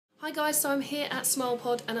Hi guys, so I'm here at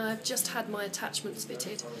Smilepod and I've just had my attachments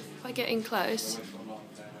fitted. If I get in close,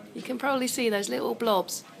 you can probably see those little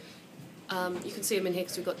blobs. You can see them in here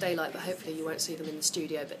because we've got daylight, but hopefully you won't see them in the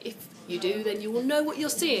studio. But if you do, then you will know what you're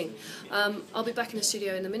seeing. I'll be back in the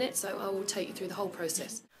studio in a minute, so I will take you through the whole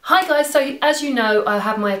process. Hi guys, so as you know, I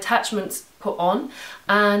have my attachments put on,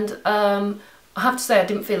 and I have to say I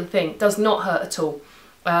didn't feel a thing. It does not hurt at all.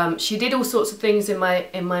 She did all sorts of things in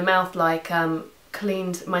my mouth, like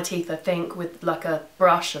cleaned my teeth, I think, with like a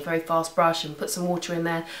brush, a very fast brush, and put some water in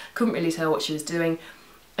there. Couldn't really tell what she was doing.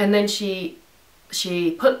 And then she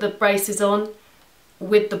put the braces on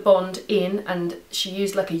with the bond in, and she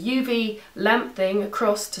used like a UV lamp thing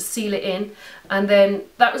across to seal it in, and then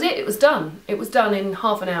that was it. It was done. It was done in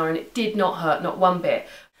half an hour and it did not hurt, not one bit.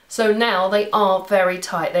 So now they are very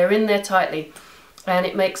tight. They're in there tightly, and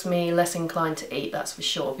it makes me less inclined to eat, that's for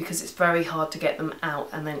sure, because it's very hard to get them out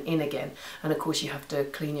and then in again. And of course you have to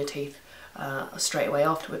clean your teeth straight away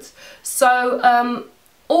afterwards. So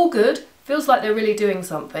all good. Feels like they're really doing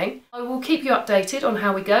something. I will keep you updated on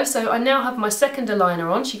how we go. So I now have my second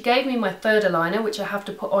aligner on. She gave me my third aligner, which I have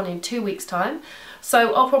to put on in 2 weeks' time.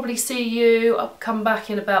 So I'll probably see you, I'll come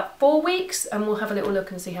back in about 4 weeks and we'll have a little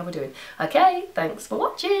look and see how we're doing. Okay, thanks for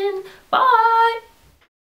watching. Bye!